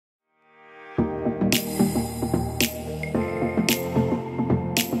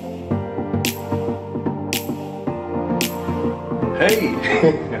Hey!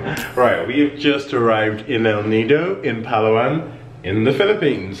 Right, we have just arrived in El Nido in Palawan in the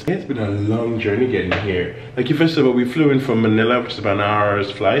Philippines. It's been a long journey getting here. Like, first of all, we flew in from Manila, which is about an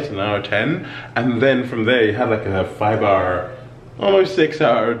hour's flight, an hour 10, and then from there you had like a 5-hour, almost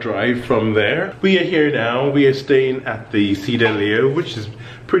 6-hour drive from there. We are here now. We are staying at the Cida Leo, which is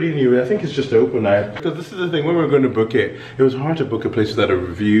pretty new. I think it's just open now. Because this is the thing, when we were going to book it, it was hard to book a place without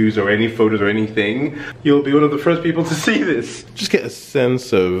reviews or any photos or anything. You'll be one of the first people to see this. Just get a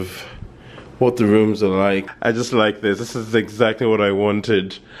sense of what the rooms are like. I just like this. This is exactly what I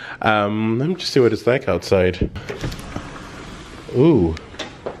wanted. Let me just see what it's like outside. Ooh.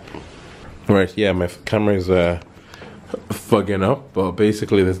 Right, yeah, my camera's fugging up, but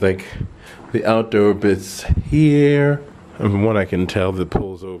basically there's like the outdoor bits here. And from what I can tell, the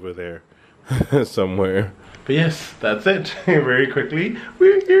pool's over there somewhere. But yes, that's it. Very quickly,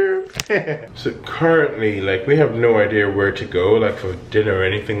 we're here. So currently, like, we have no idea where to go, like for dinner or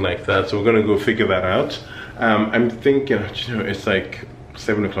anything like that. So we're gonna go figure that out. I'm thinking, you know, it's like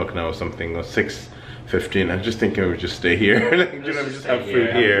 7 o'clock now or something, or 6:15. I'm just thinking we would just stay here. Like, you know, just have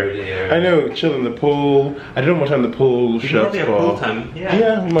food here. I know, chill in the pool. I don't know what time the pool shuts for. Pool time.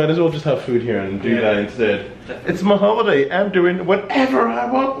 Yeah, we might as well just have food here and do that instead. It's my holiday. I'm doing whatever I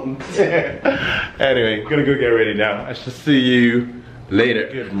want. Anyway, gonna go get ready now. I shall see you later.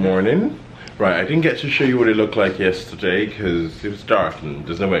 Good morning. Right, I didn't get to show you what it looked like yesterday because it was dark and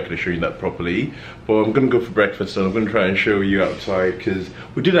there's no way I could show you that properly. But I'm gonna go for breakfast and I'm gonna try and show you outside because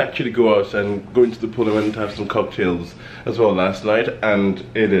we did actually go out and go into the pool and went and have some cocktails as well last night, and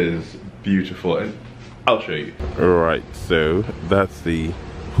it is beautiful, and I'll show you. Alright, so that's the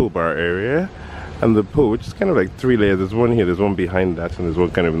pool bar area. And the pool, which is kind of like 3 layers. There's one here, there's one behind that, and there's one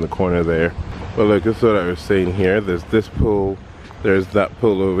kind of in the corner there. Well, look, that's what I was saying here. There's this pool, there's that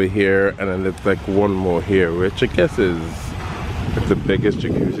pool over here, and then there's like one more here, which I guess is like the biggest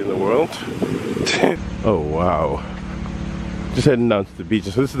jacuzzi in the world. Oh, wow. Just heading down to the beach.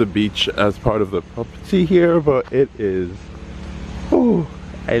 So this is the beach as part of the property here, but it is, oh,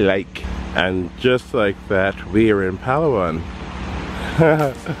 I like. And just like that, we are in Palawan.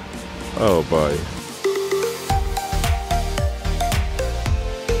 Oh boy.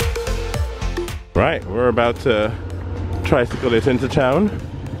 Right, we're about to tricycle it into town.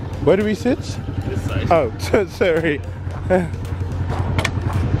 Where do we sit? This side. Oh, sorry.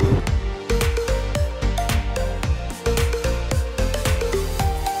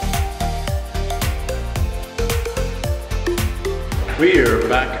 We are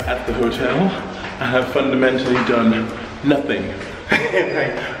back at the hotel. I have fundamentally done nothing.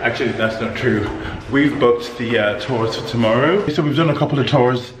 Actually, that's not true. We've booked the tours for tomorrow. So we've done a couple of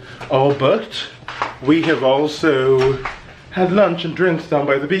tours, all booked. We have also had lunch and drinks down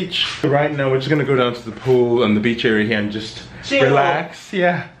by the beach. Right now we're just gonna go down to the pool and the beach area here and just relax.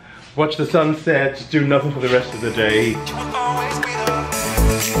 Yeah, watch the sunset, just do nothing for the rest of the day.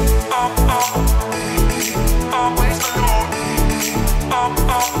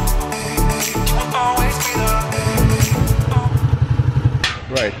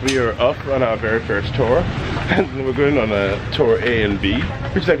 Right, we are off on our very first tour, and we're going on a tour A and B,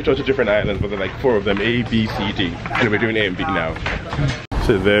 which is like a tour to different islands, but there are like 4 of them, A, B, C, D, and we're doing A and B now.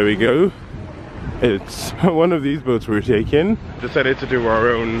 So there we go. It's one of these boats we're taking. Decided to do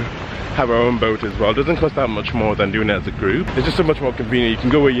have our own boat as well. It doesn't cost that much more than doing it as a group. It's just so much more convenient. You can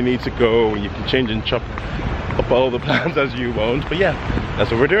go where you need to go, and you can change and chop up all the plans as you want. But yeah, that's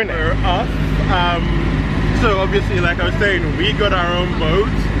what we're doing. We're off. So obviously, like I was saying, we got our own boat,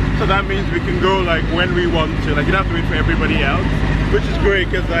 so that means we can go like when we want to. Like, you don't have to wait for everybody else, which is great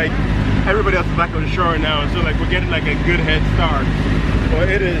because like everybody else is back on shore now, so like we're getting like a good head start. Well,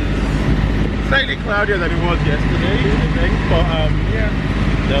 it is slightly cloudier than it was yesterday, I think, but yeah,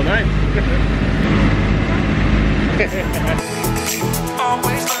 still nice.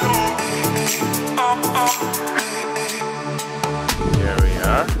 Here we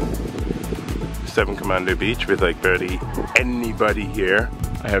are. 7 Commando Beach with like barely anybody here.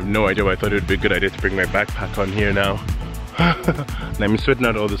 I have no idea why I thought it would be a good idea to bring my backpack on here now. And I'm sweating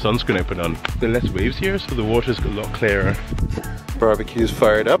out all the sunscreen I put on. There are less waves here, so the water's a lot clearer. Barbecue's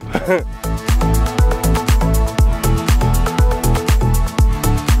fired up.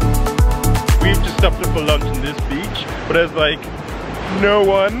 We've just stopped up for lunch on this beach, but there's like no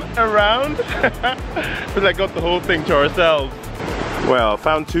one around. Because I got the whole thing to ourselves. Well,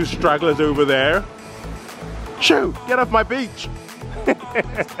 found 2 stragglers over there. Shoo! Get off my beach!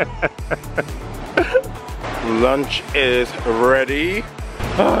 Lunch is ready.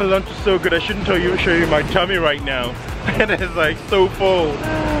 Oh, lunch is so good. I shouldn't show you my tummy right now. It is like so full.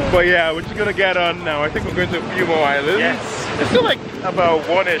 But yeah, we're just gonna get on now. I think we're going to a few more islands. Yes. It's still like about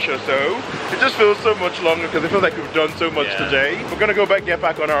 1-ish or so. It just feels so much longer because it feels like we've done so much today. We're gonna get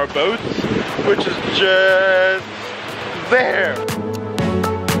back on our boat, which is just there.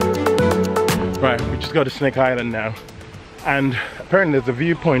 Right, we just got to Snake Island now. And apparently there's a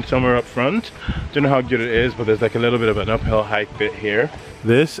viewpoint somewhere up front. Don't know how good it is, but there's like a little bit of an uphill hike bit here.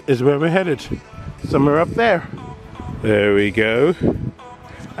 This is where we're headed. Somewhere up there. There we go.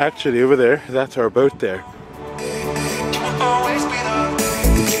 Actually over there, that's our boat there.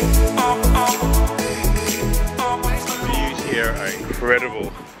 Views here are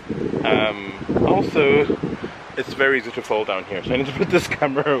incredible. Also, it's very easy to fall down here, so I need to put this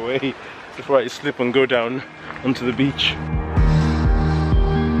camera away before I slip and go down onto the beach.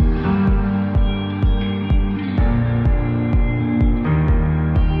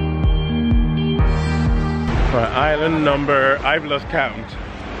 Right, island number, I've lost count.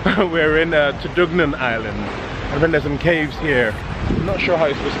 We're in Tudugnan Island. And then there's some caves here. I'm not sure how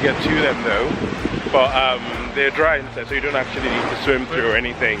you're supposed to get to them though, but they're dry inside, so you don't actually need to swim through or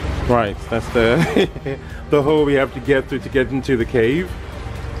anything. Right, that's the the hole we have to get through to get into the cave.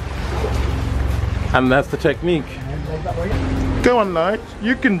 And that's the technique. Go on, Light,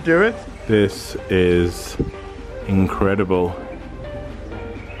 you can do it. This is incredible.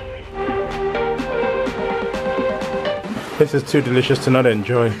 This is too delicious to not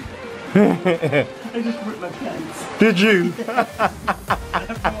enjoy. I just ripped my pants. Did you? I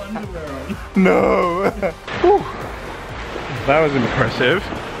have no underwear on. No. Whew. That was impressive.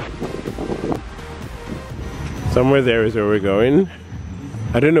 Somewhere there is where we're going.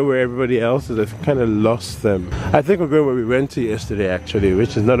 I don't know where everybody else is. I've kind of lost them. I think we're going where we went to yesterday actually,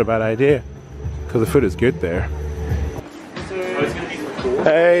 which is not a bad idea because the food is good there.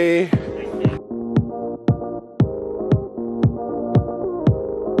 Hey.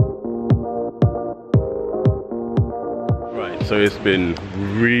 So it's been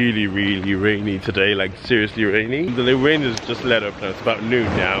really rainy today, like seriously rainy. The rain has just let up now, it's about noon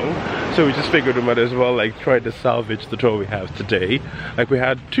now. So we just figured we might as well like try to salvage the tour we have today. Like we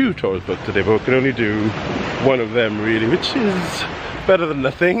had 2 tours booked today, but we can only do one of them really, which is better than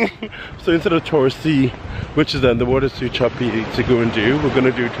nothing. So instead of tour C, which is then the water's too choppy to go and do, we're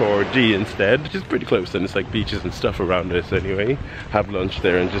gonna do tour D instead, which is pretty close and it's like beaches and stuff around us anyway. Have lunch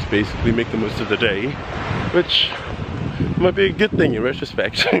there and just basically make the most of the day, which might be a good thing in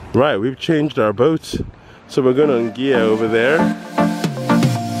retrospect. Right, we've changed our boat, so we're going on Gia over there.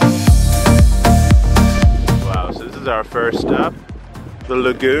 Wow, so this is our first stop, the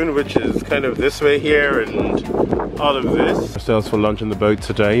lagoon, which is kind of this way here, and all of this. Ourselves for lunch on the boat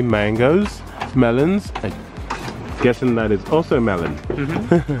today: mangoes, melons. I'm guessing that is also melon.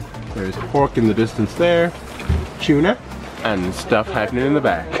 There's pork in the distance there, tuna, and stuff happening in the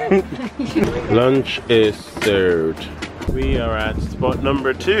back. Lunch is served. We are at spot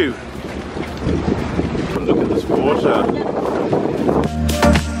number 2. Look at this water.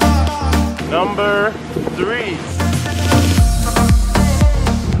 Number 3.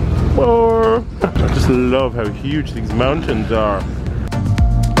 4. I just love how huge these mountains are.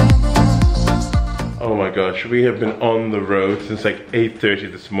 Oh my gosh, we have been on the road since like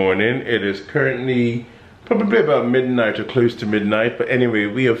 8:30 this morning. It is currently probably about midnight or close to midnight, but anyway,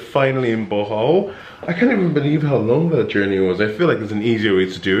 we are finally in Bohol. I can't even believe how long that journey was. I feel like there's an easier way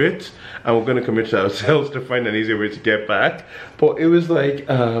to do it, and we're gonna commit to ourselves to find an easier way to get back. But it was like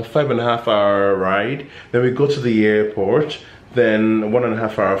a 5.5 hour ride. Then we go to the airport, then a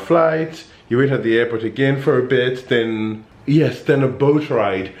 1.5 hour flight. You wait at the airport again for a bit, then then a boat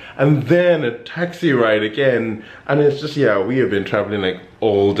ride, and then a taxi ride again, and it's just, yeah, we have been traveling like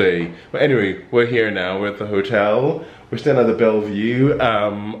all day. But anyway, we're here now, we're at the hotel, we're staying at the Bellevue.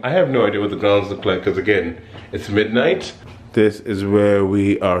 I have no idea what the grounds look like because again, it's midnight. This is where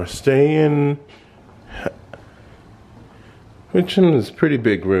we are staying, which is a pretty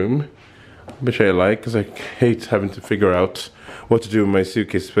big room, which I like because I hate having to figure out what to do with my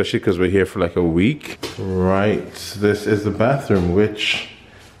suitcase, especially because we're here for like a week. Right, this is the bathroom, which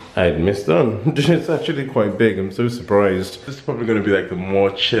I'd missed on. It's actually quite big, I'm so surprised. This is probably going to be like the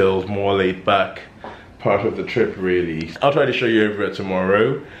more chilled, more laid back part of the trip really. I'll try to show you over it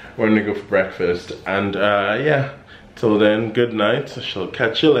tomorrow. We're gonna go for breakfast, and yeah, till then, good night. I shall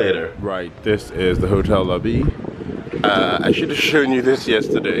catch you later. Right, this is the hotel lobby. I should have shown you this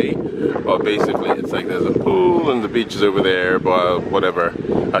yesterday, but basically it's like there's a pool and the beach is over there, but whatever,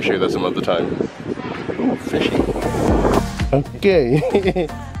 I'll show you that some other time. Ooh, fishy. Okay.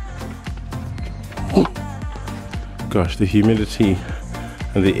 Gosh, the humidity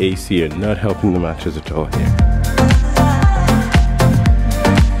and the AC are not helping the matches at all here.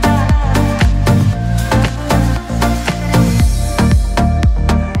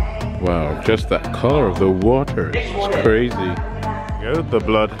 Just that color of the water, it's crazy. Go the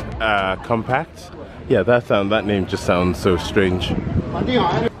blood compact. Yeah, that name just sounds so strange.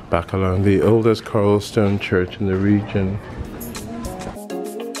 Back along the oldest coral stone church in the region.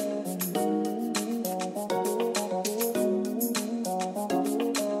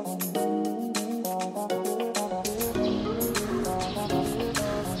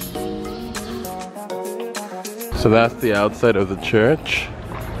 So that's the outside of the church.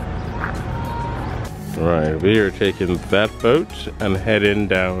 Right, we are taking that boat and heading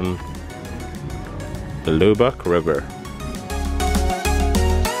down the Lubbock River.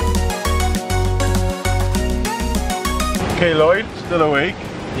 Okay, Lloyd, still awake?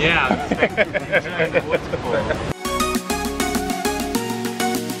 Yeah.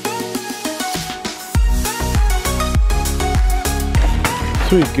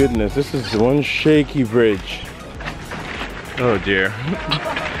 Sweet goodness, this is one shaky bridge. Oh dear.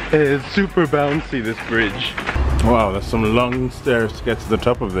 It is super bouncy, this bridge. Wow, there's some long stairs to get to the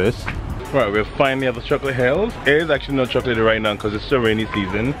top of this. Right, we're finally at the Chocolate Hills. It is actually not chocolatey right now because it's still rainy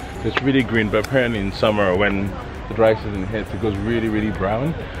season. It's really green, but apparently in summer when the dry season hits, it goes really, really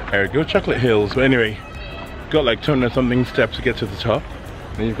brown. There we go, Chocolate Hills. But anyway, got like 200 something steps to get to the top.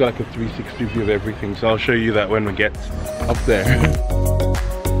 And you've got like a 360 view of everything. So I'll show you that when we get up there.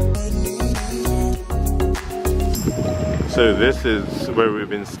 So this is where we've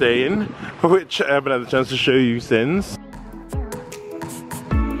been staying, which I haven't had the chance to show you since.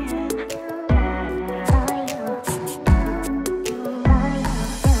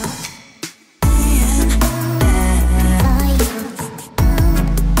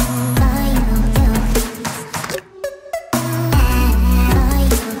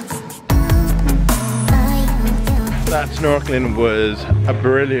 That snorkeling was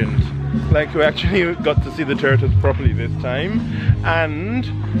brilliant. Like, we actually got to see the turtles properly this time, and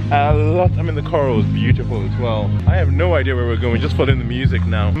the coral was beautiful as well. I have no idea where we're going, we're just following the music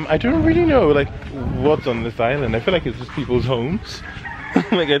now. I don't really know like what's on this island. I feel like it's just people's homes.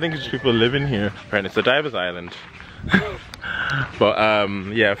 Like, I think it's just people living here. Right, it's a diver's island. But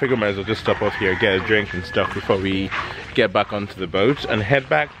yeah, I figure I might as well just stop off here, get a drink and stuff before we get back onto the boat and head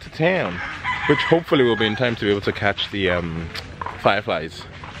back to town, which hopefully will be in time to be able to catch the fireflies.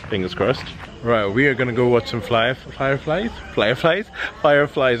 Fingers crossed. Right, we are gonna go watch some fireflies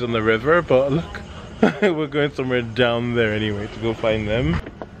on the river, but look, we're going somewhere down there anyway to go find them.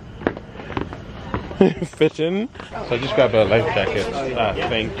 Fit in. So I just grabbed a life jacket.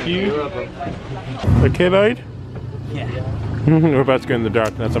 Thank you. Okay, Lloyd? Yeah. We're about to go in the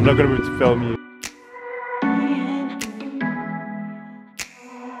darkness. I'm not gonna be able to film you.